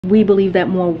We believe that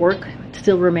more work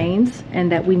still remains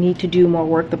and that we need to do more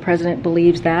work. The president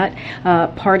believes that.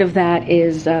 Part of that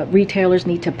is retailers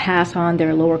need to pass on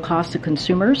their lower costs to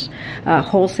consumers.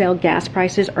 Wholesale gas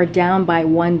prices are down by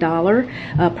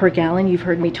 $1 per gallon. You've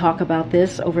heard me talk about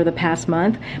this over the past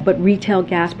month, but retail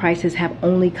gas prices have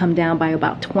only come down by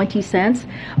about 20 cents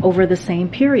over the same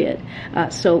period.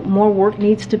 So more work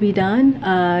needs to be done.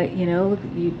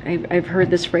 I've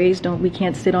heard this phrase, we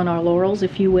can't sit on our laurels,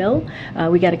 if you will.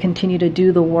 We got to continue to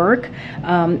do the work.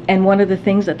 And one of the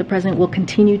things that the president will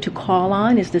continue to call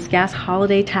on is this gas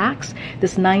holiday tax,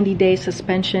 this 90-day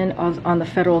suspension on the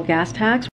federal gas tax.